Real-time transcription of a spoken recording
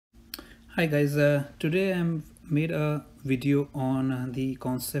Hi guys, today I'm made a video on the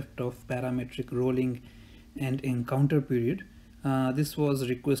concept of parametric rolling and encounter period. This was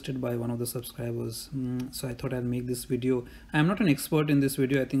requested by one of the subscribers, so I thought I'd make this video. I'm not an expert in this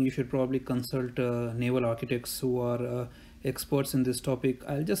video. I think you should probably consult naval architects who are experts in this topic.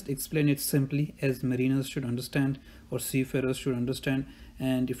 I'll just explain it simply as mariners should understand or seafarers should understand.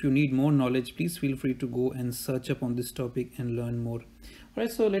 And if you need more knowledge, please feel free to go and search up on this topic and learn more.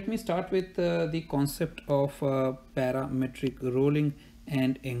 Alright, so let me start with the concept of parametric rolling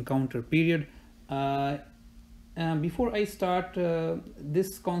and encounter period. Before I start,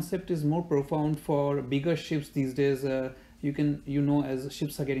 this concept is more profound for bigger ships these days. As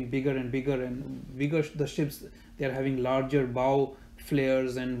ships are getting bigger and bigger and bigger, the ships, they are having larger bow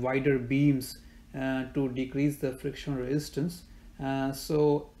flares and wider beams to decrease the friction resistance.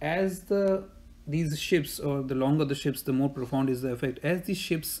 So as these ships, or the longer the ships, the more profound is the effect. As the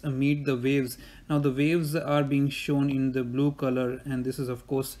ships meet the waves, now the waves are being shown in the blue color, and this is of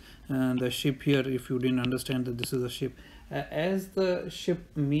course the ship here, if you didn't understand that this is a ship. As the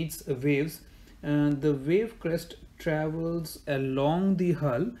ship meets waves, the wave crest travels along the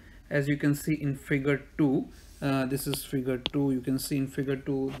hull, as you can see in figure 2. This is figure 2. You can see in figure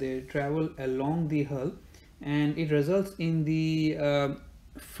 2 they travel along the hull, and it results in the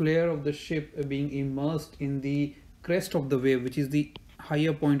flare of the ship being immersed in the crest of the wave, which is the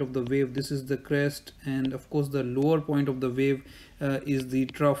higher point of the wave. This is the crest, and of course the lower point of the wave is the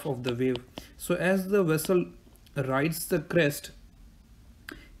trough of the wave. So as the vessel rides the crest,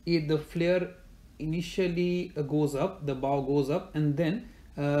 the flare initially goes up, the bow goes up, and then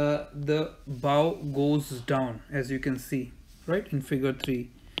the bow goes down, as you can see right in figure 3.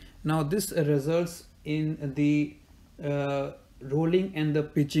 Now this results in the rolling and the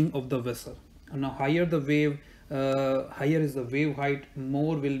pitching of the vessel. Now higher the wave, higher is the wave height,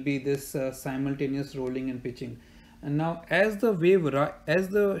 more will be this simultaneous rolling and pitching. And now as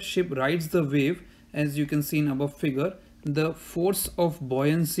the ship rides the wave, as you can see in above figure, the force of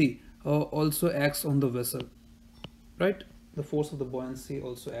buoyancy also acts on the vessel, right? The force of the buoyancy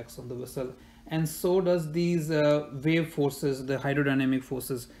also acts on the vessel, and so does these wave forces, the hydrodynamic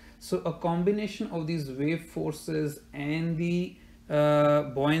forces. So a combination of these wave forces and the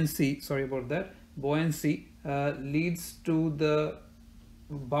buoyancy, leads to the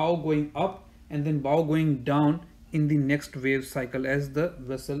bow going up and then bow going down in the next wave cycle as the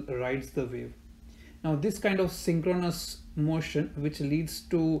vessel rides the wave. Now this kind of synchronous motion, which leads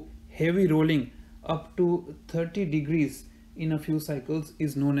to heavy rolling up to 30 degrees in a few cycles,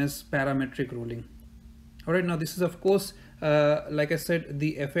 is known as parametric rolling. Alright, now this is of course, like I said,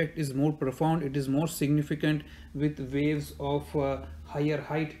 the effect is more profound, it is more significant with waves of higher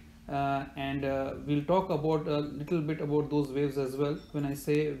height, and we'll talk about a little bit about those waves as well. When I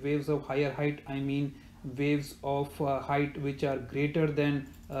say waves of higher height, I mean waves of height which are greater than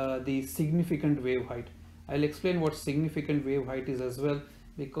the significant wave height. I'll explain what significant wave height is as well,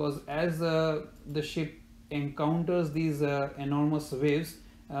 because as the ship encounters these enormous waves,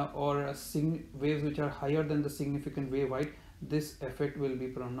 or waves which are higher than the significant wave height, this effect will be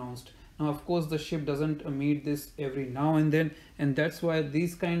pronounced. Now of course the ship doesn't meet this every now and then, and that's why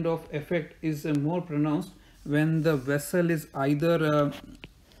this kind of effect is more pronounced when the vessel is either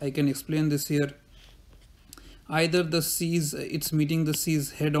I can explain this here, either the seas, it's meeting the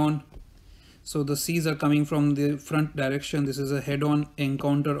seas head on. So the seas are coming from the front direction, this is a head-on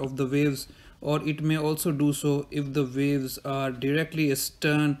encounter of the waves, or it may also do so if the waves are directly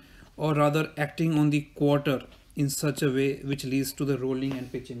astern, or rather acting on the quarter in such a way which leads to the rolling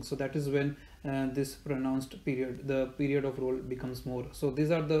and pitching. So that is when this pronounced period, the period of roll, becomes more. So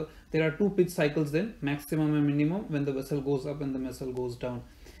there are two pitch cycles then, maximum and minimum, when the vessel goes up and the vessel goes down.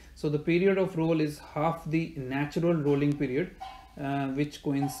 So the period of roll is half the natural rolling period, which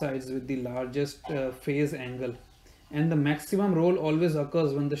coincides with the largest phase angle, and the maximum roll always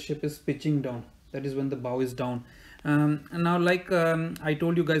occurs when the ship is pitching down, that is when the bow is down. And now, like I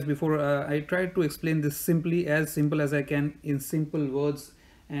told you guys before, I tried to explain this simply, as simple as I can, in simple words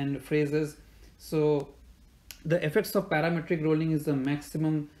and phrases. So the effects of parametric rolling is the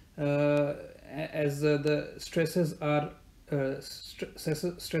maximum as the stresses are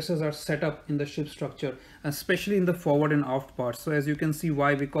set up in the ship structure, especially in the forward and aft parts. So as you can see,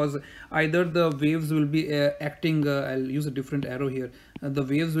 why? Because either the waves will be acting, I'll use a different arrow here, the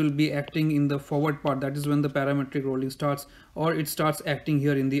waves will be acting in the forward part, that is when the parametric rolling starts, or it starts acting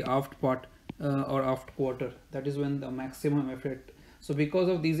here in the aft part or aft quarter, that is when the maximum effect. So because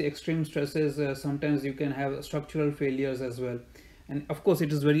of these extreme stresses, sometimes you can have structural failures as well, and of course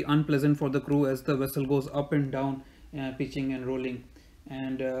it is very unpleasant for the crew as the vessel goes up and down, pitching and rolling.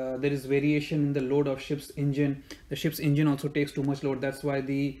 and there is variation in the load of ship's engine. The ship's engine also takes too much load. That's why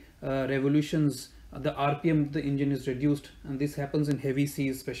the revolutions, the RPM of the engine is reduced, and this happens in heavy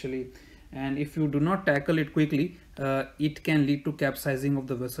seas especially. And if you do not tackle it quickly, it can lead to capsizing of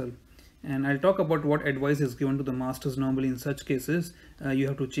the vessel. And I'll talk about what advice is given to the masters normally in such cases. You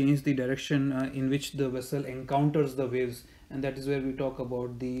have to change the direction in which the vessel encounters the waves, and that is where we talk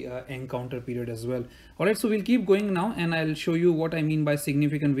about the encounter period as well. All right, so we'll keep going now, and I'll show you what I mean by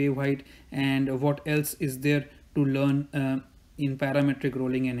significant wave height and what else is there to learn in parametric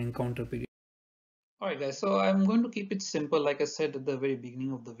rolling and encounter period. All right, guys, so I'm going to keep it simple, like I said at the very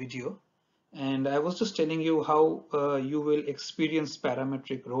beginning of the video. And I was just telling you how you will experience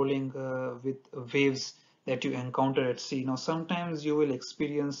parametric rolling with waves that you encounter at sea. Now, sometimes you will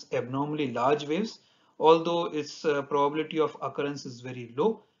experience abnormally large waves, although its probability of occurrence is very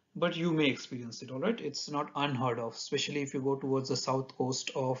low, but you may experience it, all right? It's not unheard of, especially if you go towards the south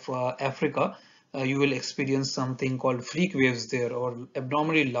coast of Africa. You will experience something called freak waves there, or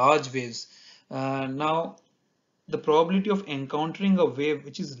abnormally large waves. Now, the probability of encountering a wave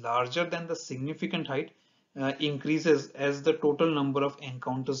which is larger than the significant height increases as the total number of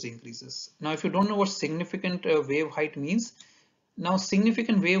encounters increases. Now, if you don't know what significant wave height means, now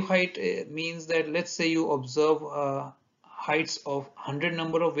significant wave height means that, let's say you observe heights of 100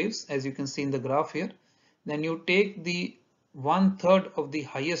 number of waves, as you can see in the graph here, then you take the 1/3 of the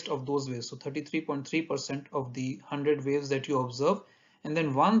highest of those waves, so 33.3% of the 100 waves that you observe, and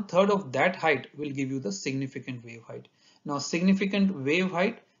then 1/3 of that height will give you the significant wave height. Now, significant wave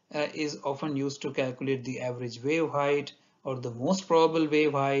height is often used to calculate the average wave height or the most probable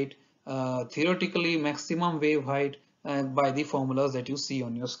wave height, theoretically maximum wave height, by the formulas that you see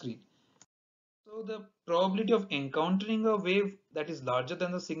on your screen. So the probability of encountering a wave that is larger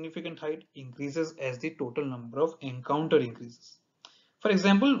than the significant height increases as the total number of encounter increases. For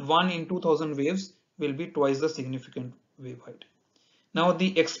example, 1 in 2000 waves will be twice the significant wave height. Now,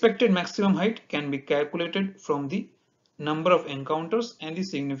 the expected maximum height can be calculated from the number of encounters and the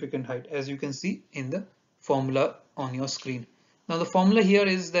significant height, as you can see in the formula on your screen. Now, the formula here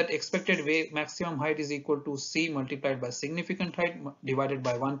is that expected wave maximum height is equal to C multiplied by significant height divided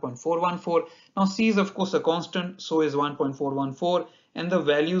by 1.414. Now, C is of course a constant, so is 1.414, and the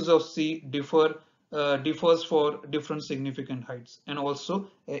values of C differs for different significant heights, and also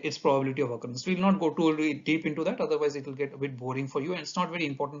its probability of occurrence. We will not go too deep into that, otherwise it will get a bit boring for you, and it's not very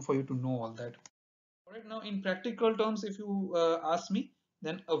important for you to know all that. All right, now in practical terms, if you ask me,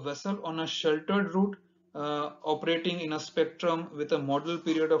 then a vessel on a sheltered route operating in a spectrum with a model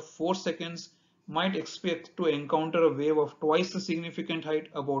period of 4 seconds might expect to encounter a wave of twice the significant height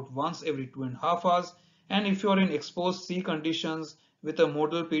about once every 2.5 hours. And if you are in exposed sea conditions with a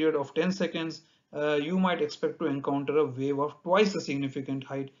model period of 10 seconds, you might expect to encounter a wave of twice the significant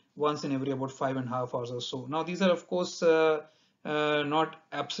height once in every about 5.5 hours or so. Now, these are of course not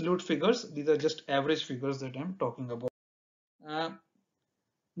absolute figures. These are just average figures that I'm talking about. Uh,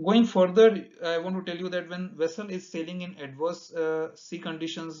 Going further, I want to tell you that when vessel is sailing in adverse sea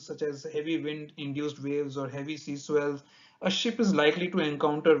conditions such as heavy wind induced waves or heavy sea swells, a ship is likely to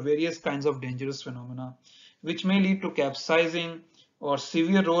encounter various kinds of dangerous phenomena, which may lead to capsizing or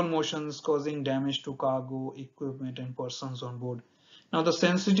severe roll motions causing damage to cargo, equipment, and persons on board. Now, the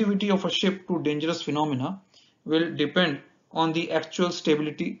sensitivity of a ship to dangerous phenomena will depend on the actual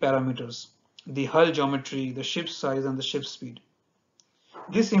stability parameters, the hull geometry, the ship's size, and the ship's speed.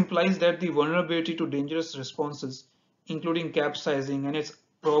 This implies that the vulnerability to dangerous responses, including capsizing and its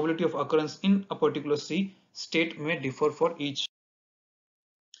probability of occurrence in a particular sea state, may differ for each.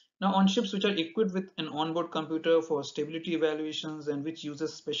 Now, on ships which are equipped with an onboard computer for stability evaluations and which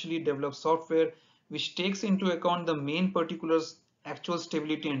uses specially developed software which takes into account the main particulars, actual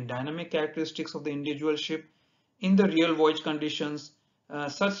stability and dynamic characteristics of the individual ship in the real voyage conditions,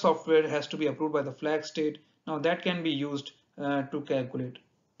 such software has to be approved by the flag state. Now, that can be used to calculate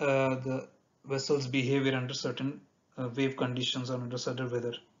the vessel's behavior under certain wave conditions or under certain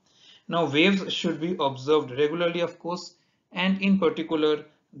weather. Now, waves should be observed regularly, of course, and in particular,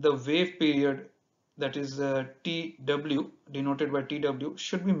 the wave period, that is TW, denoted by TW,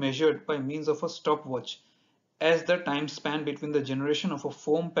 should be measured by means of a stopwatch, as the time span between the generation of a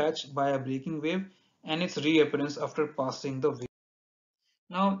foam patch by a breaking wave and its reappearance after passing the wave.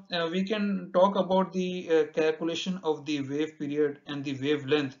 Now, we can talk about the calculation of the wave period and the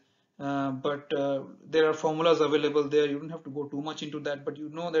wavelength, but there are formulas available there. You don't have to go too much into that, but you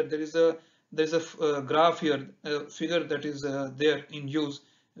know that there is a graph here, a figure that is there in use,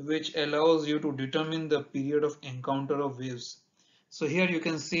 which allows you to determine the period of encounter of waves. So here you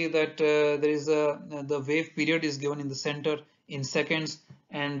can see that there is the wave period is given in the center in seconds,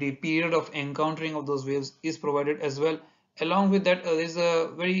 and the period of encountering of those waves is provided as well. Along with that, there is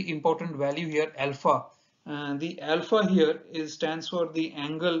a very important value here, alpha. The alpha here stands for the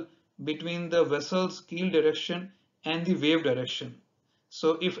angle between the vessel's keel direction and the wave direction.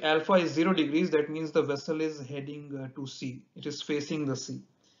 So if alpha is 0 degrees, that means the vessel is heading to sea. It is facing the sea.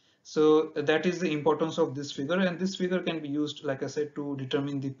 So that is the importance of this figure, and this figure can be used, like I said, to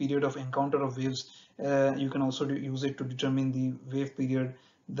determine the period of encounter of waves. You can also use it to determine the wave period,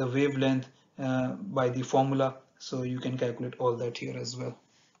 the wavelength by the formula. So you can calculate all that here as well.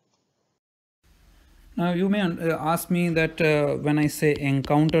 Now you may ask me that when I say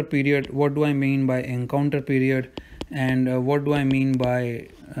encounter period, what do I mean by encounter period, and what do I mean by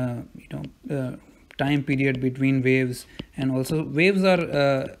time period between waves? And also waves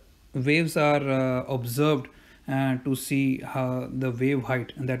are observed to see how the wave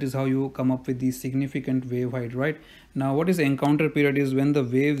height, and that is how you come up with the significant wave height, right? Now what is encounter period is when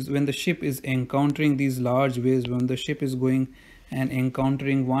the ship is encountering these large waves, when the ship is going and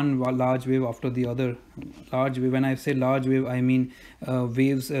encountering one large wave after the other. Large wave, when I say large wave, I mean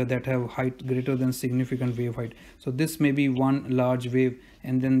waves that have height greater than significant wave height. So this may be one large wave,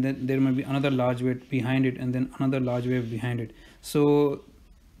 and then there may be another large wave behind it, and then another large wave behind it. So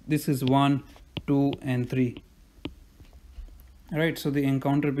this is 1, 2 and 3. Right, so the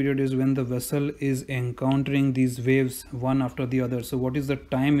encounter period is when the vessel is encountering these waves one after the other. So what is the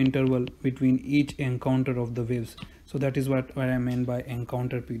time interval between each encounter of the waves? So that is what I meant by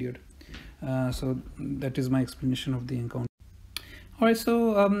encounter period. So that is my explanation of the encounter. All right,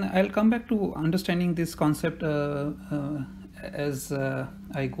 so I'll come back to understanding this concept as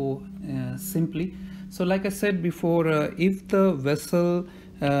I go simply. So like I said before, if the vessel,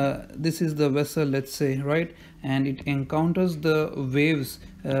 this is the vessel, let's say, right, and it encounters the waves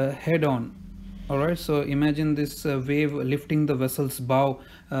head on. All right, so imagine this wave lifting the vessel's bow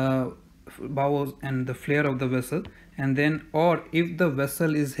and the flare of the vessel, and then, or if the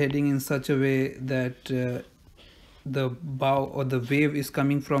vessel is heading in such a way that the bow or the wave is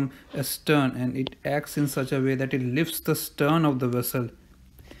coming from a stern, and it acts in such a way that it lifts the stern of the vessel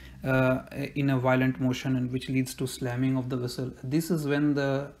in a violent motion, and which leads to slamming of the vessel. This is when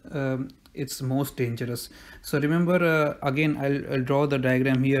the it's most dangerous. So remember, again I'll draw the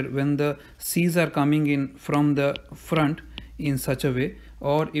diagram here. When the seas are coming in from the front in such a way,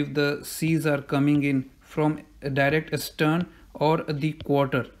 or if the seas are coming in from a direct astern or the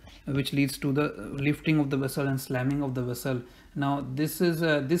quarter, which leads to the lifting of the vessel and slamming of the vessel. Now this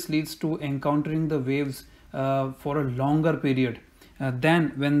leads to encountering the waves for a longer period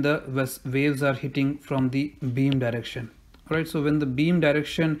than when the waves are hitting from the beam direction. Right, so when the beam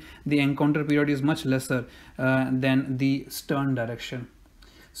direction, the encounter period is much lesser than the stern direction.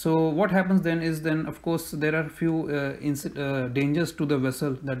 So what happens then is, then of course there are few dangers to the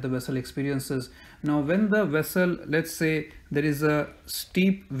vessel that the vessel experiences. Now when the vessel, let's say there is a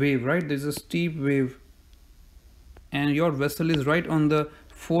steep wave, right, there is a steep wave and your vessel is right on the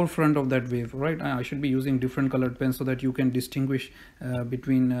forefront of that wave, right? I should be using different colored pens so that you can distinguish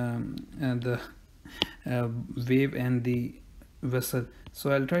between the wave and the vessel. So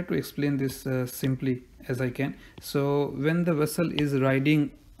I'll try to explain this simply as I can. So when the vessel is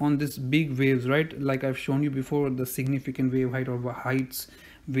riding on this big waves, right, like I've shown you before, the significant wave height or heights,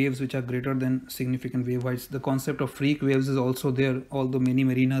 waves which are greater than significant wave heights. The concept of freak waves is also there, although many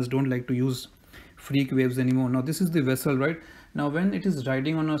marinas don't like to use freak waves anymore. Now this is the vessel, right? Now when it is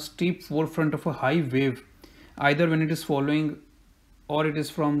riding on a steep forefront of a high wave, either when it is following or it is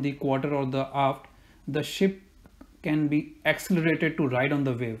from the quarter or the aft, the ship can be accelerated to ride on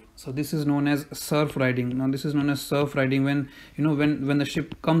the wave. So this is known as surf riding. Now this is known as surf riding. When when the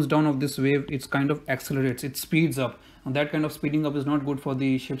ship comes down of this wave, it's kind of accelerates, it speeds up, and that kind of speeding up is not good for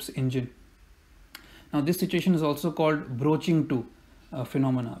the ship's engine. Now this situation is also called broaching to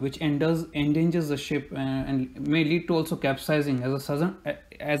phenomena, which endangers the ship and may lead to also capsizing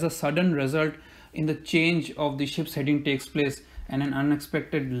as a sudden result in the change of the ship's heading takes place, and an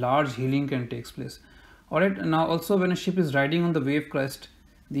unexpected large heeling can take place. Alright, now also when a ship is riding on the wave crest,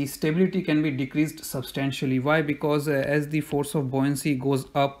 the stability can be decreased substantially. Why? Because as the force of buoyancy goes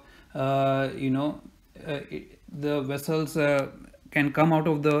up, the vessels can come out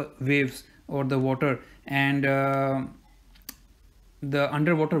of the waves or the water, and the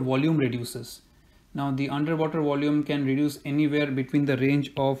underwater volume reduces. Now the underwater volume can reduce anywhere between the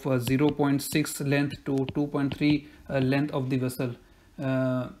range of 0.6 length to 2.3 length of the vessel.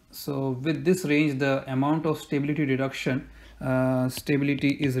 So with this range, the amount of stability reduction, stability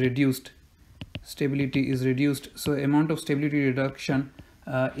is reduced. So amount of stability reduction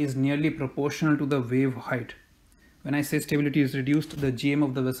is nearly proportional to the wave height. When I say stability is reduced, the GM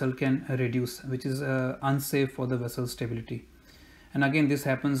of the vessel can reduce, which is unsafe for the vessel stability. And again, this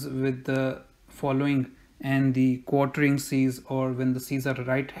happens with the following and the quartering seas, or when the seas are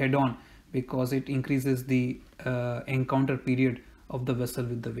right head on, because it increases the encounter period of the vessel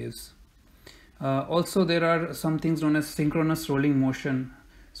with the waves. Also, there are some things known as synchronous rolling motion.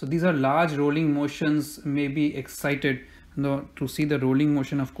 So these are large rolling motions, may be excited. Now, to see the rolling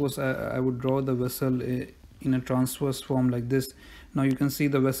motion, of course, I would draw the vessel in a transverse form like this. Now you can see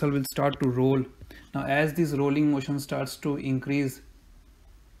the vessel will start to roll. Now as this rolling motion starts to increase,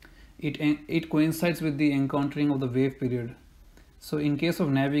 it coincides with the encountering of the wave period. So in case of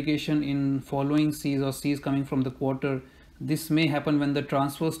navigation in following seas or seas coming from the quarter, this may happen when the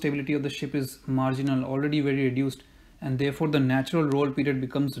transverse stability of the ship is marginal, already very reduced, and therefore the natural roll period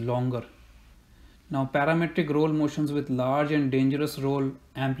becomes longer. Now parametric roll motions with large and dangerous roll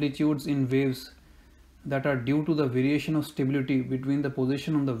amplitudes in waves that are due to the variation of stability between the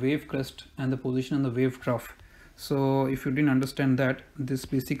position on the wave crest and the position on the wave trough. So if you didn't understand that, this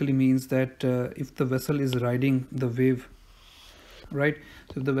basically means that if the vessel is riding the wave, right,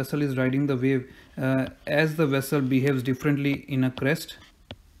 so if the vessel is riding the wave, as the vessel behaves differently in a crest,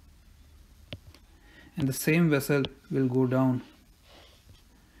 and the same vessel will go down,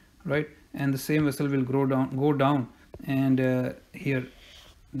 right, and the same vessel will go down, and here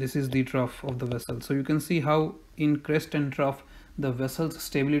this is the trough of the vessel. So you can see how in crest and trough the vessel's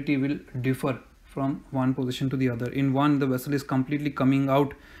stability will differ from one position to the other. In one, the vessel is completely coming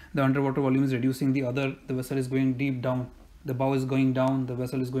out, the underwater volume is reducing. The other, the vessel is going deep down, the bow is going down, the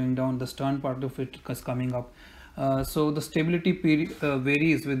vessel is going down, the stern part of it is coming up. So the stability period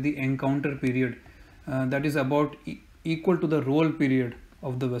varies with the encounter period, that is about equal to the roll period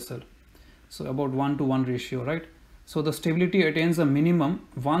of the vessel, so about 1:1 ratio, right? So the stability attains a minimum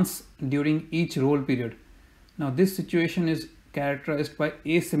once during each roll period. Now this situation is characterized by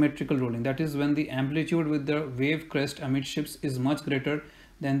asymmetrical rolling, that is when the amplitude with the wave crest amidships is much greater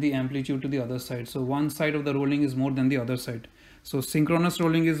than the amplitude to the other side. So one side of the rolling is more than the other side. So synchronous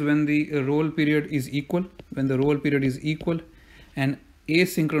rolling is when the roll period is equal, and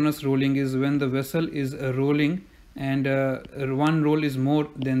asynchronous rolling is when the vessel is rolling and one roll is more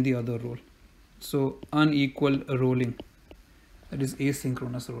than the other roll. So unequal rolling, that is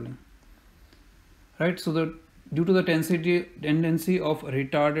asynchronous rolling, right? So due to the tendency of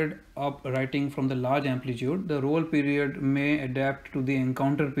retarded uprighting from the large amplitude, the roll period may adapt to the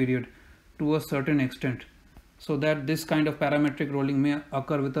encounter period to a certain extent, so that this kind of parametric rolling may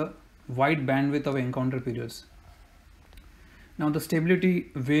occur with a wide bandwidth of encounter periods. Now the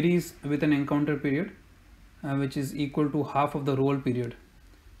stability varies with an encounter period which is equal to half of the roll period.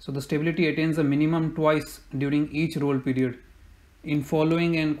 So the stability attains a minimum twice during each roll period. In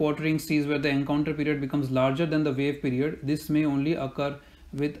following and quartering seas where the encounter period becomes larger than the wave period, this may only occur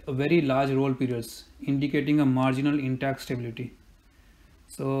with very large roll periods, indicating a marginal intact stability.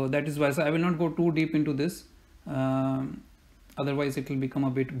 So that is why, so I will not go too deep into this, otherwise it will become a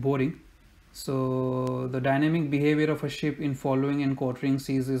bit boring. So the dynamic behavior of a ship in following and quartering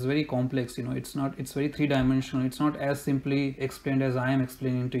seas is very complex. It's very three-dimensional. It's not as simply explained as I am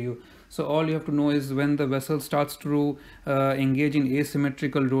explaining to you. So all you have to know is when the vessel starts to engage in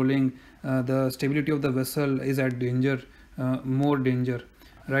asymmetrical rolling, the stability of the vessel is at danger, more danger,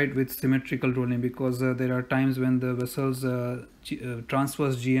 right, with symmetrical rolling, because there are times when the vessel's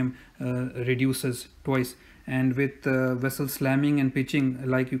transverse GM reduces twice, and with vessel slamming and pitching,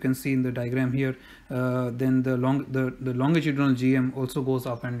 like you can see in the diagram here, then the longitudinal GM also goes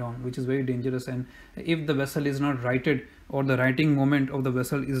up and down, which is very dangerous. And if the vessel is not righted, or the righting moment of the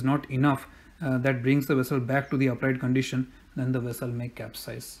vessel is not enough, that brings the vessel back to the upright condition, then the vessel may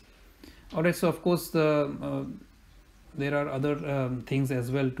capsize. Alright, so of course there are other things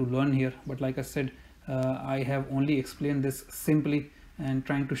as well to learn here, but like I said, I have only explained this simply and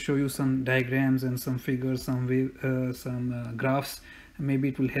trying to show you some diagrams and some figures, some graphs. Maybe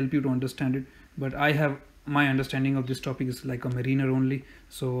it will help you to understand it, but my understanding of this topic is like a mariner only.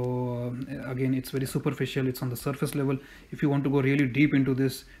 So again, it's very superficial, it's on the surface level. If you want to go really deep into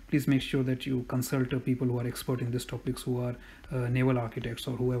this, please make sure that you consult people who are expert in these topics, who are naval architects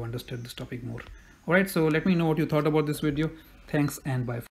or who have understood this topic more. Alright, so let me know what you thought about this video. Thanks and bye.